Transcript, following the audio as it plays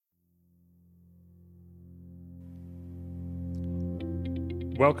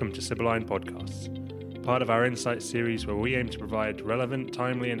Welcome to Sibylline Podcasts, part of our Insight series where we aim to provide relevant,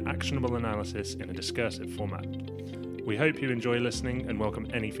 timely and actionable analysis in a discursive format. We hope you enjoy listening and welcome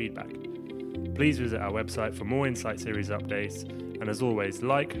any feedback. Please visit our website for more Insight series updates, and as always,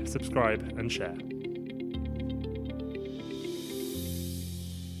 like, subscribe and share.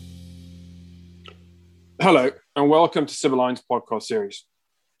 Hello, and welcome to Sibylline's podcast series.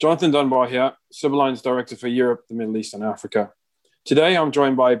 Jonathan Dunbar here, Sibylline's Director for Europe, the Middle East and Africa. Today, I'm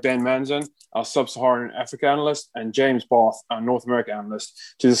joined by Ben Manzan, our Sub-Saharan Africa analyst, and James Barth, our North America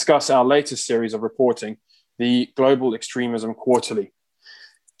analyst, to discuss our latest series of reporting, the Global Extremism Quarterly.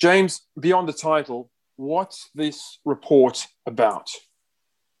 James, beyond the title, what's this report about?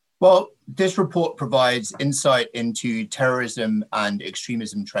 Well, this report provides insight into terrorism and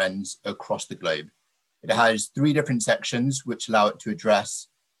extremism trends across the globe. It has three different sections which allow it to address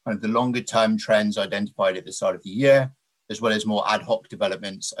kind of the longer term trends identified at the start of the year, as well as more ad hoc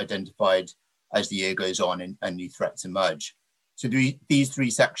developments identified as the year goes on and new threats emerge. So these three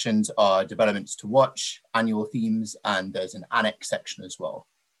sections are developments to watch, annual themes, and there's an annex section as well.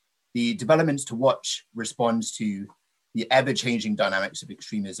 The developments to watch responds to the ever-changing dynamics of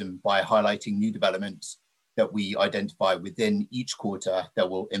extremism by highlighting new developments that we identify within each quarter that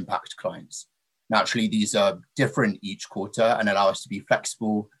will impact clients. Naturally, these are different each quarter and allow us to be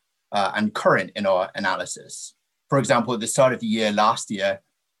flexible and current in our analysis. For example, at the start of the year last year,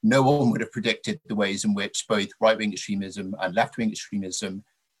 no one would have predicted the ways in which both right-wing extremism and left-wing extremism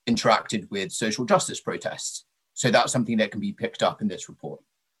interacted with social justice protests. So that's something that can be picked up in this report.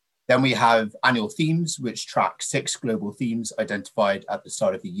 Then we have annual themes, which track 6 global themes identified at the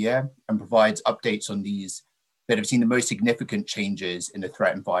start of the year and provides updates on these that have seen the most significant changes in the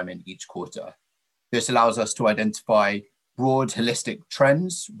threat environment each quarter. This allows us to identify broad, holistic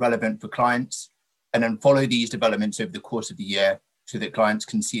trends relevant for clients and then follow these developments over the course of the year so that clients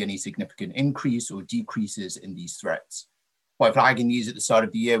can see any significant increase or decreases in these threats. By flagging these at the start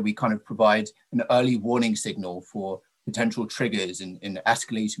of the year, we kind of provide an early warning signal for potential triggers in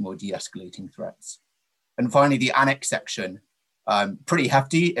escalating or de-escalating threats. And finally, the annex section, pretty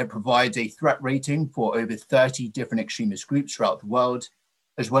hefty. It provides a threat rating for over 30 different extremist groups throughout the world,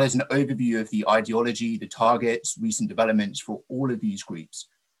 as well as an overview of the ideology, the targets, recent developments for all of these groups.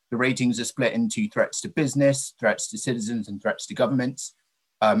 The ratings are split into threats to business, threats to citizens, and threats to governments,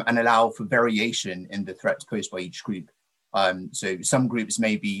 and allow for variation in the threats posed by each group. So some groups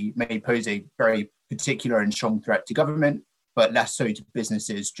may pose a very particular and strong threat to government, but less so to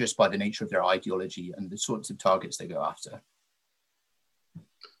businesses just by the nature of their ideology and the sorts of targets they go after.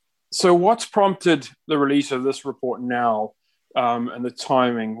 So what's prompted the release of this report now, and the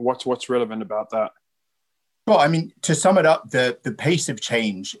timing? What's relevant about that? Well, I mean, to sum it up, the pace of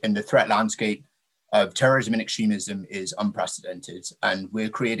change in the threat landscape of terrorism and extremism is unprecedented. And we're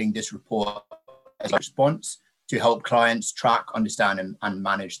creating this report as a response to help clients track, understand, and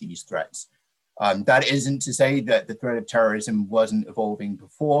manage these threats. That isn't to say that the threat of terrorism wasn't evolving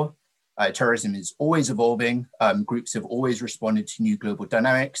before. Terrorism is always evolving. Groups have always responded to new global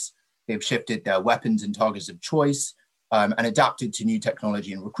dynamics. They've shifted their weapons and targets of choice and adapted to new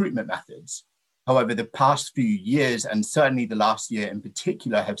technology and recruitment methods. However, the past few years, and certainly the last year in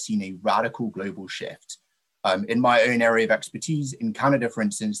particular, have seen a radical global shift. In my own area of expertise, in Canada, for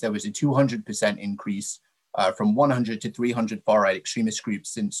instance, there was a 200% increase from 100 to 300 far-right extremist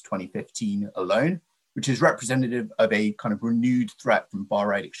groups since 2015 alone, which is representative of a kind of renewed threat from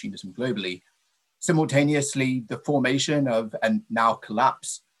far-right extremism globally. Simultaneously, the formation of and now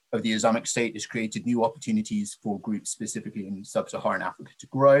collapse of the Islamic State has created new opportunities for groups specifically in sub-Saharan Africa to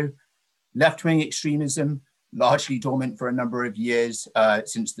grow. Left-wing extremism, largely dormant for a number of years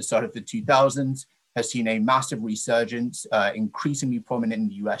since the start of the 2000s, has seen a massive resurgence, increasingly prominent in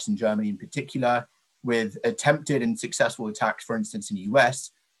the US and Germany in particular, with attempted and successful attacks, for instance, in the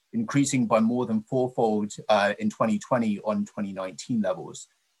US, increasing by more than fourfold in 2020 on 2019 levels.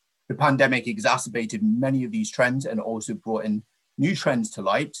 The pandemic exacerbated many of these trends and also brought in new trends to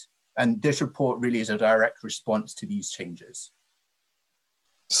light. And this report really is a direct response to these changes.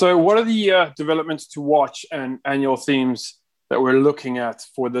 So what are the developments to watch and annual themes that we're looking at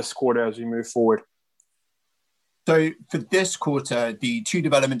for this quarter as we move forward? So for this quarter, the two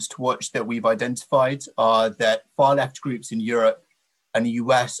developments to watch that we've identified are that far left groups in Europe and the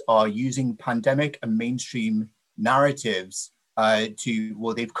US are using pandemic and mainstream narratives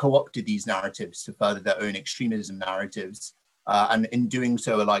they've co-opted these narratives to further their own extremism narratives. And in doing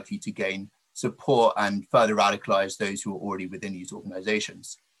so are likely to gain support and further radicalize those who are already within these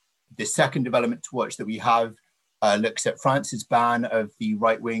organizations. The second development to watch that we have looks at France's ban of the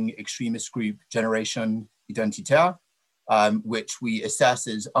right-wing extremist group Génération Identitaire, which we assess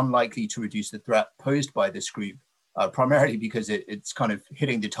as unlikely to reduce the threat posed by this group, primarily because it's kind of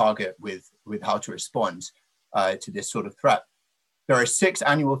hitting the target with how to respond to this sort of threat. There are 6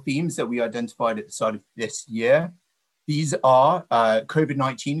 annual themes that we identified at the start of this year. These are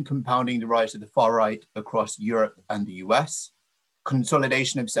COVID-19 compounding the rise of the far right across Europe and the US.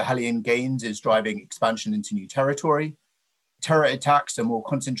 Consolidation of Sahelian gains is driving expansion into new territory. Terror attacks are more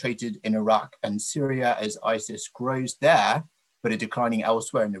concentrated in Iraq and Syria as ISIS grows there, but are declining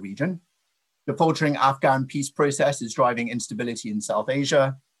elsewhere in the region. The faltering Afghan peace process is driving instability in South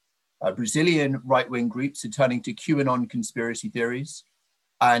Asia. Brazilian right-wing groups are turning to QAnon conspiracy theories,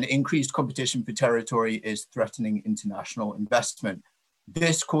 and increased competition for territory is threatening international investment.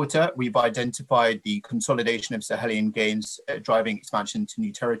 This quarter, we've identified the consolidation of Sahelian gains driving expansion to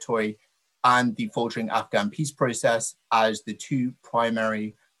new territory and the faltering Afghan peace process as the 2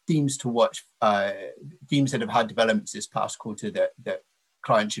 primary themes to watch, themes that have had developments this past quarter that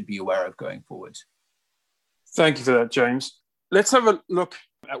clients should be aware of going forward. Thank you for that, James. Let's have a look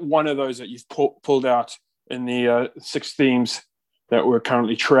at one of those that you've pulled out in the 6 themes that we're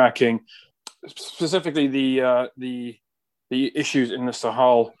currently tracking, specifically the issues in the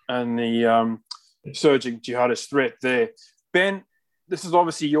Sahel and the surging jihadist threat there. Ben, this is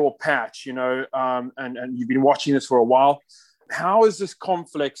obviously your patch, and you've been watching this for a while. How has this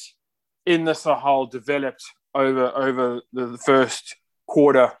conflict in the Sahel developed over the first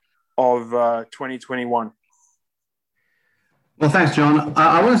quarter of 2021? Well, thanks, John.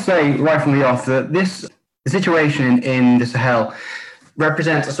 I want to say right from the off that the situation in the Sahel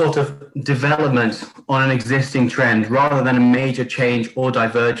represents a sort of development on an existing trend rather than a major change or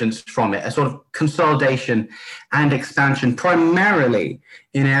divergence from it, a sort of consolidation and expansion primarily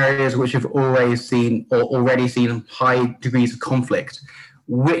in areas which have always seen or already seen high degrees of conflict,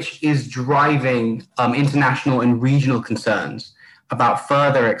 which is driving international and regional concerns about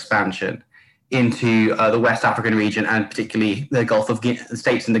further expansion into the West African region and particularly the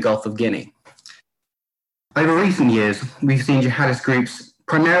states in the Gulf of Guinea. Over recent years, we've seen jihadist groups,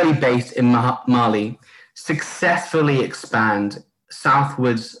 primarily based in Mali, successfully expand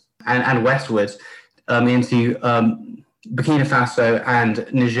southwards and westwards into Burkina Faso and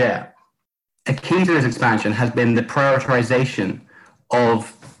Niger. A key to this expansion has been the prioritization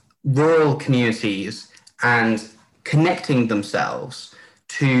of rural communities and connecting themselves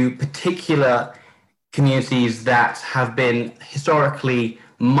to particular communities that have been historically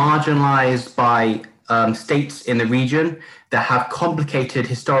marginalized by states in the region that have complicated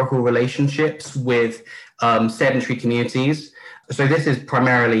historical relationships with sedentary communities. So this is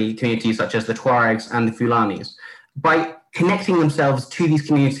primarily communities such as the Tuaregs and the Fulanis. By connecting themselves to these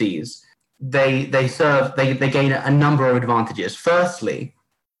communities, they gain a number of advantages. Firstly,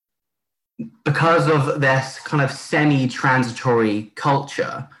 because of their kind of semi-transitory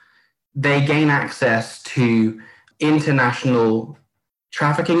culture, they gain access to international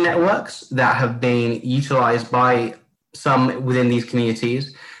trafficking networks that have been utilized by some within these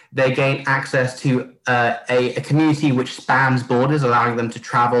communities. They gain access to a community which spans borders, allowing them to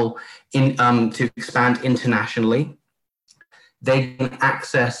travel to expand internationally. They gain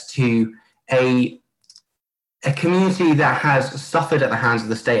access to a community that has suffered at the hands of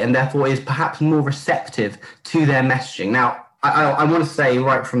the state and therefore is perhaps more receptive to their messaging. Now, I want to say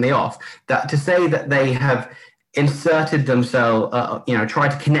right from the off that to say that they have inserted themselves,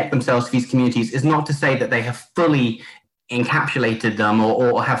 tried to connect themselves to these communities is not to say that they have fully encapsulated them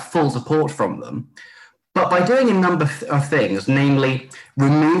or have full support from them. But by doing a number of things, namely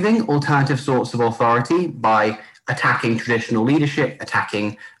removing alternative sorts of authority by attacking traditional leadership,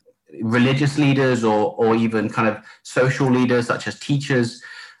 attacking religious leaders or even kind of social leaders such as teachers,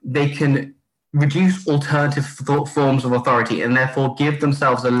 they can reduce alternative forms of authority and therefore give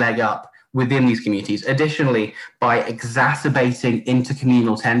themselves a leg up within these communities. Additionally, by exacerbating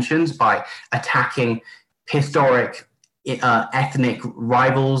intercommunal tensions, by attacking historic ethnic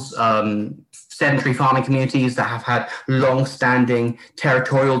rivals, sedentary farming communities that have had long-standing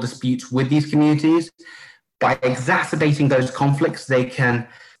territorial disputes with these communities, by exacerbating those conflicts, they can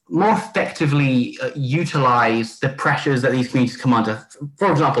more effectively utilize the pressures that these communities come under.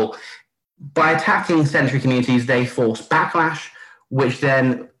 For example, by attacking sedentary communities, they force backlash, which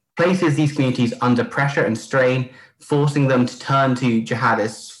then places these communities under pressure and strain, forcing them to turn to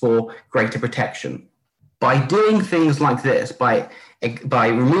jihadists for greater protection. By doing things like this, by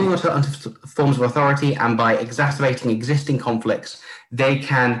removing alternative forms of authority and by exacerbating existing conflicts, they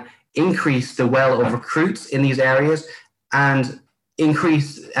can increase the well of recruits in these areas and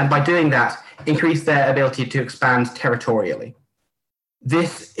by doing that, increase their ability to expand territorially.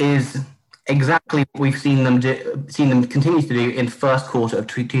 This is exactly what we've seen them continue to do in the first quarter of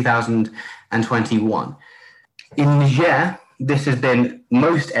 2021. In Niger, this has been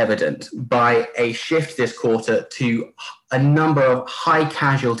most evident by a shift this quarter to a number of high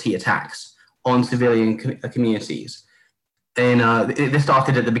casualty attacks on civilian communities. This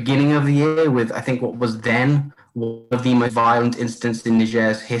started at the beginning of the year with, I think, what was then one of the most violent incidents in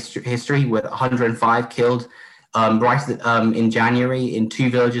Niger's history, with 105 killed in January in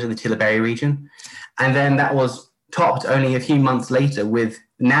 2 villages in the Tillabéri region. And then that was topped only a few months later with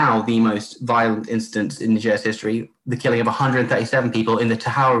now the most violent incidents in Niger's history, the killing of 137 people in the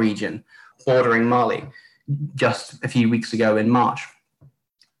Tahoua region bordering Mali just a few weeks ago in March.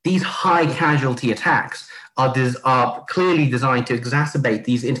 These high casualty attacks are clearly designed to exacerbate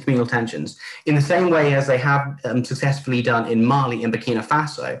these intercommunal tensions in the same way as they have successfully done in Mali and Burkina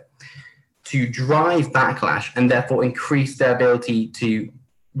Faso, to drive backlash and therefore increase their ability to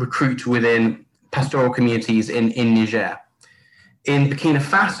recruit within pastoral communities in Niger. In Burkina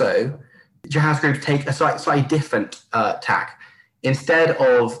Faso, jihadist groups take a slightly different tack. Instead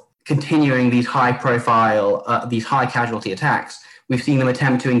of continuing these high casualty attacks, we've seen them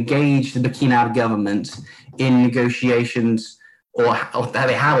attempt to engage the Burkina government in negotiations, or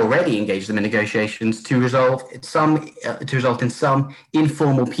they have already engaged them in negotiations to result in some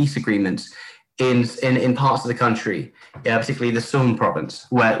informal peace agreements in parts of the country, particularly the Somme province,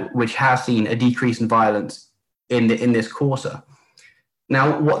 which has seen a decrease in violence in this quarter.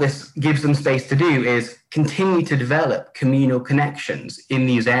 Now, what this gives them space to do is continue to develop communal connections in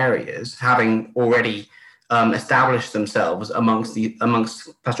these areas, having already established themselves amongst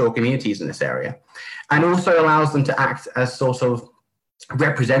pastoral communities in this area, and also allows them to act as sort of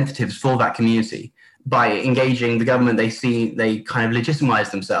representatives for that community by engaging the government. They kind of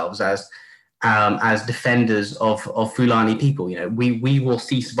legitimize themselves as defenders of Fulani people. We will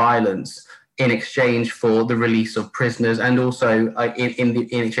cease violence in exchange for the release of prisoners, and also in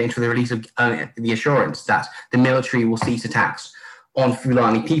exchange for the release of the assurance that the military will cease attacks on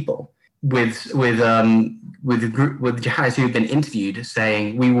Fulani people. With jihadists who have been interviewed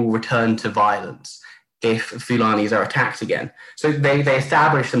saying, we will return to violence if Fulanis are attacked again. So they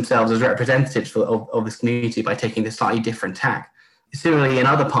establish themselves as representatives of this community by taking this slightly different tack. Similarly, in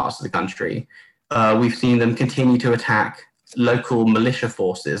other parts of the country, we've seen them continue to attack local militia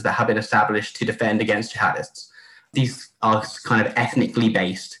forces that have been established to defend against jihadists. These are kind of ethnically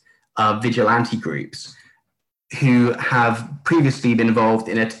based vigilante groups who have previously been involved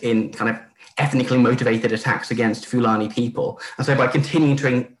in kind of ethnically motivated attacks against Fulani people. And so by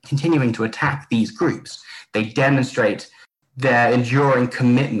continuing to attack these groups, they demonstrate their enduring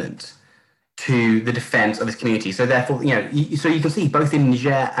commitment to the defense of this community. So therefore, so you can see both in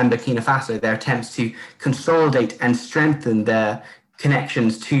Niger and Burkina Faso, their attempts to consolidate and strengthen their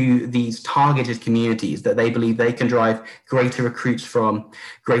connections to these targeted communities that they believe they can drive greater recruits from,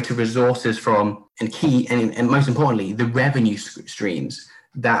 greater resources from, and most importantly, the revenue streams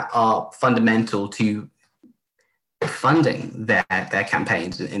that are fundamental to funding their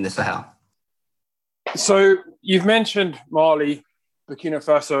campaigns in the Sahel. So you've mentioned Mali, Burkina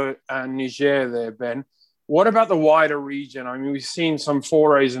Faso and Niger there, Ben. What about the wider region? I mean, we've seen some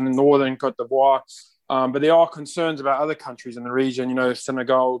forays in the northern Côte d'Ivoire, but there are concerns about other countries in the region,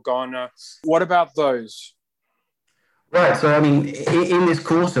 Senegal, Ghana. What about those? Right. So, I mean, in this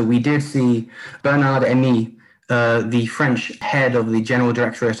quarter, we did see Bernard Emy, the French head of the General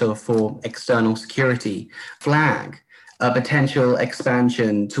Directorate for External Security, flag a potential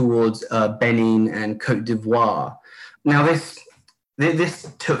expansion towards Benin and Côte d'Ivoire. Now, this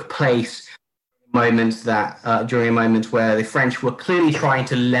took place during a moment where the French were clearly trying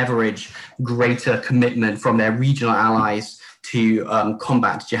to leverage greater commitment from their regional allies to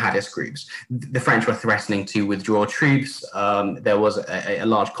combat jihadist groups. The French were threatening to withdraw troops. There was a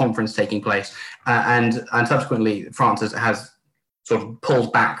large conference taking place, and subsequently France has sort of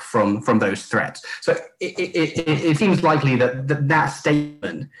pulled back from those threats. So it seems likely that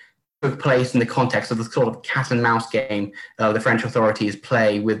statement took place in the context of the sort of cat and mouse game the French authorities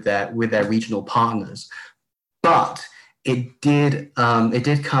play with their regional partners. But it did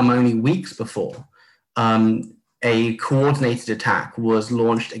come only weeks before a coordinated attack was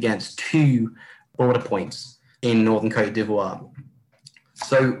launched against 2 border points in northern Côte d'Ivoire.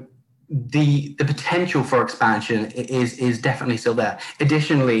 So the potential for expansion is definitely still there.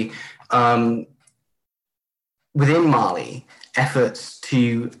 Additionally, within Mali, efforts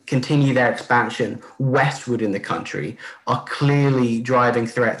to continue their expansion westward in the country are clearly driving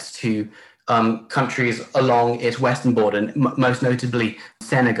threats to countries along its western border, most notably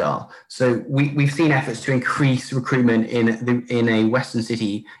Senegal. So we've seen efforts to increase recruitment in a western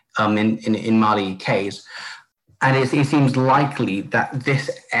city in Mali Ks. And it seems likely that this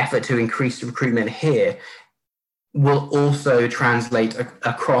effort to increase recruitment here will also translate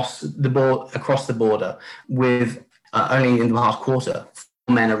across the border, with only in the last quarter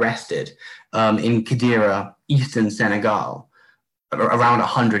 4 men arrested in Kidira, eastern Senegal, around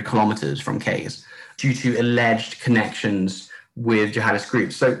 100 kilometers from Ks, due to alleged connections with jihadist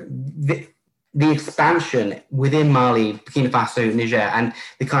groups. So the expansion within Mali, Burkina Faso, Niger, and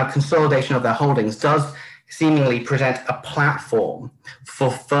the kind of consolidation of their holdings does seemingly present a platform for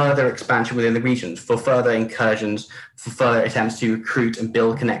further expansion within the regions, for further incursions, for further attempts to recruit and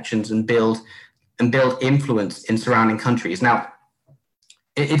build connections and build influence in surrounding countries. Now,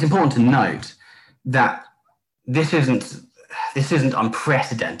 it's important to note that this isn't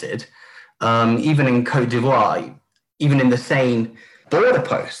unprecedented. Even in Côte d'Ivoire, even in the same border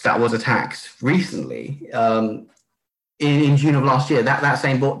post that was attacked recently, in June of last year, that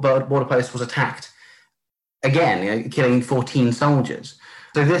same border post was attacked again, killing 14 soldiers.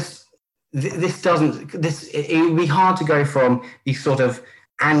 So it would be hard to go from these sort of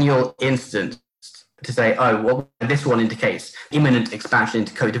annual incidents to say, oh, well, this one indicates imminent expansion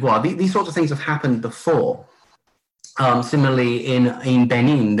into Côte d'Ivoire. These sorts of things have happened before. Similarly, in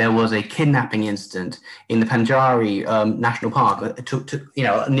Benin, there was a kidnapping incident in the Pandjari National Park,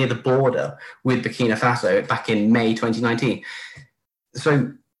 near the border with Burkina Faso back in May 2019.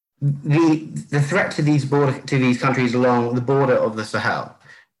 So the threat to these countries along the border of the Sahel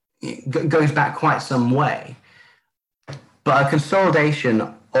goes back quite some way, but a consolidation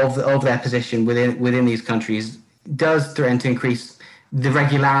of their position within these countries does threaten to increase the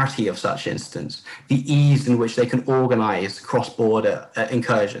regularity of such incidents, the ease in which they can organize cross-border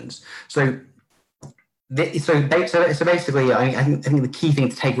incursions. So basically, I think the key thing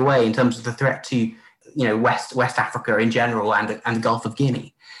to take away in terms of the threat to West Africa in general and the Gulf of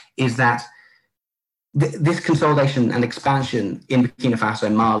Guinea is that this consolidation and expansion in Burkina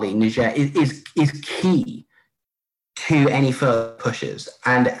Faso, Mali, Niger is key to any further pushes.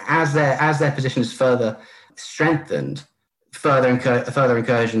 And as their position is further strengthened, further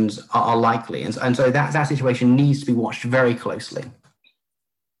incursions are likely. And so that situation needs to be watched very closely.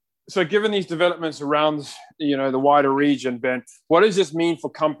 So given these developments around the wider region, Ben, what does this mean for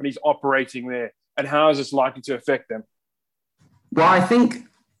companies operating there, and how is this likely to affect them? Well, I think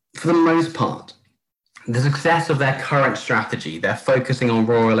for the most part, the success of their current strategy, they're focusing on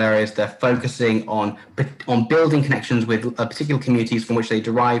rural areas, they're focusing on building connections with particular communities from which they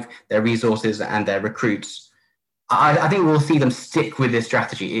derive their resources and their recruits. I think we'll see them stick with this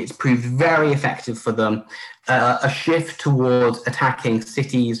strategy. It's proved very effective for them. A shift towards attacking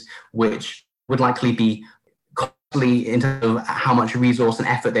cities, which would likely be costly in terms of how much resource and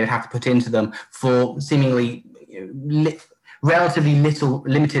effort they would have to put into them for seemingly relatively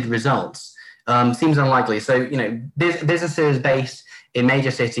limited results, seems unlikely. So, businesses based in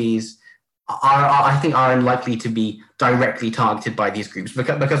major cities I think are unlikely to be directly targeted by these groups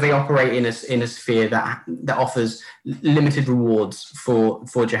because they operate in a sphere that offers limited rewards for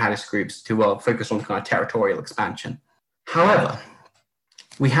jihadist groups to focus on kind of territorial expansion. However,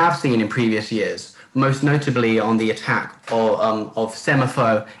 we have seen in previous years, most notably on the attack of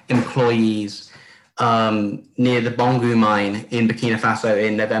SEMAFO employees near the Bongu mine in Burkina Faso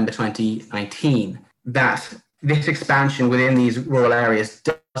in November 2019, that this expansion within these rural areas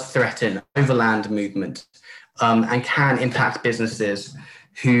does threaten overland movement and can impact businesses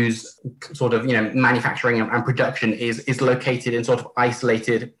whose sort of manufacturing and production is located in sort of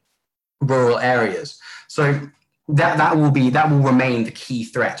isolated rural areas. So that will remain the key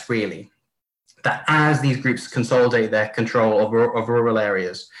threat, really. That as these groups consolidate their control of rural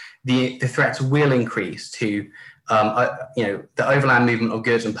areas, the threats will increase to the overland movement of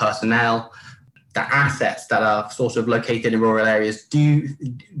goods and personnel. The assets that are sort of located in rural areas do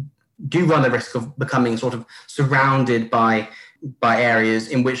run the risk of becoming sort of surrounded by areas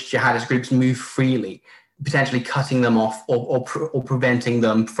in which jihadist groups move freely, potentially cutting them off or preventing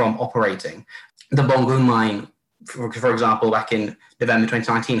them from operating. The Bongu mine, for example, back in November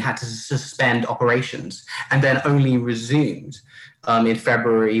 2019, had to suspend operations and then only resumed in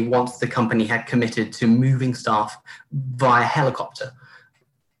February once the company had committed to moving staff via helicopter.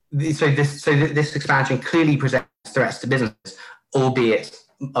 So this expansion clearly presents threats to businesses, albeit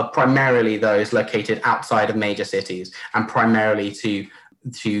primarily those located outside of major cities and primarily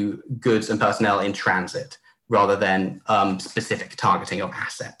to goods and personnel in transit rather than specific targeting of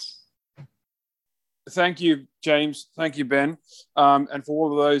assets. Thank you, James. Thank you, Ben. And for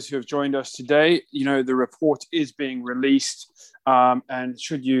all of those who have joined us today, the report is being released. And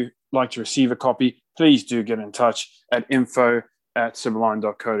should you like to receive a copy, please do get in touch at info at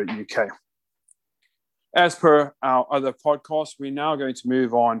sibylline.co.uk. As per our other podcasts, we're now going to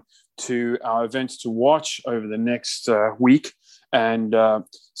move on to our events to watch over the next week and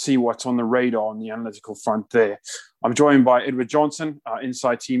see what's on the radar on the analytical front there. I'm joined by Edward Johnson, our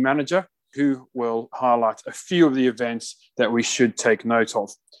Insight Team Manager, who will highlight a few of the events that we should take note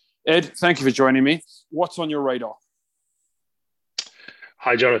of. Ed, thank you for joining me. What's on your radar?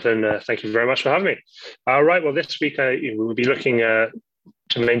 Hi, Jonathan. Thank you very much for having me. Right, well, this week we'll be looking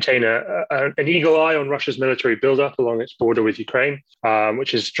to maintain an eagle eye on Russia's military buildup along its border with Ukraine,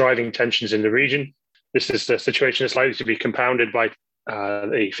 which is driving tensions in the region. This is a situation that's likely to be compounded by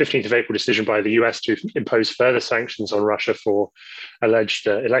the 15th of April decision by the US to impose further sanctions on Russia for alleged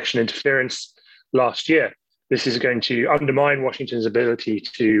election interference last year. This is going to undermine Washington's ability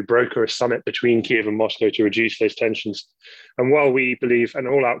to broker a summit between Kyiv and Moscow to reduce those tensions. And while we believe an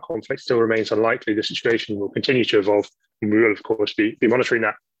all-out conflict still remains unlikely, the situation will continue to evolve, and we will, of course, be monitoring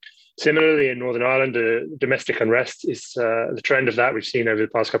that. Similarly, in Northern Ireland, domestic unrest is the trend of that we've seen over the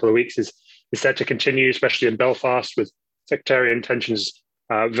past couple of weeks is set to continue, especially in Belfast, with sectarian tensions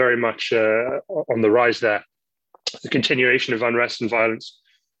very much on the rise there. The continuation of unrest and violence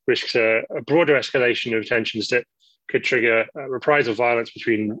risks a broader escalation of tensions that could trigger reprisal violence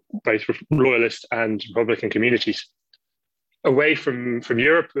between both loyalist and Republican communities. Away from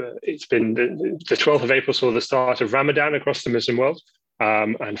Europe, it's been the 12th of April saw the start of Ramadan across the Muslim world,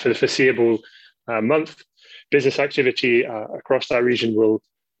 and for the foreseeable month, business activity across that region will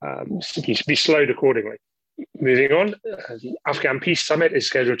be slowed accordingly. Moving on, the Afghan Peace Summit is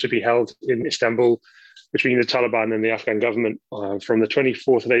scheduled to be held in Istanbul between the Taliban and the Afghan government from the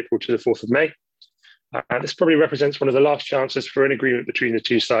 24th of April to the 4th of May. This probably represents one of the last chances for an agreement between the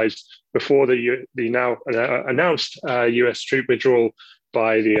two sides before the now announced US troop withdrawal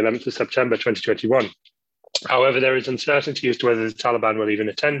by the 11th of September 2021. However, there is uncertainty as to whether the Taliban will even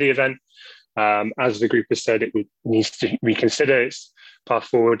attend the event. As the group has said, it needs to reconsider its path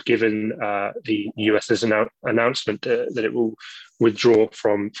forward given the US's announcement that it will withdraw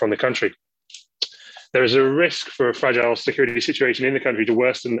from the country. There is a risk for a fragile security situation in the country to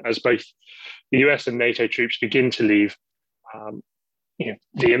worsen as both the US and NATO troops begin to leave.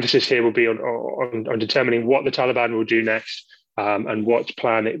 The emphasis here will be on determining what the Taliban will do next and what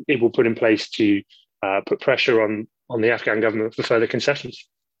plan it will put in place to put pressure on the Afghan government for further concessions.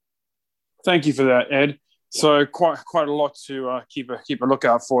 Thank you for that, Ed. So quite a lot to keep a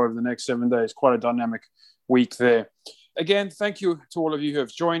lookout for over the next 7 days. Quite a dynamic week there. Again, thank you to all of you who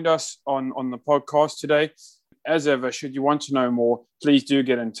have joined us on the podcast today. As ever, should you want to know more, please do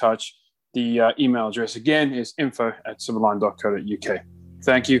get in touch. The email address again is info@sibylline.co.uk.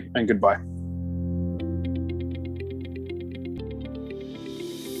 Thank you and goodbye.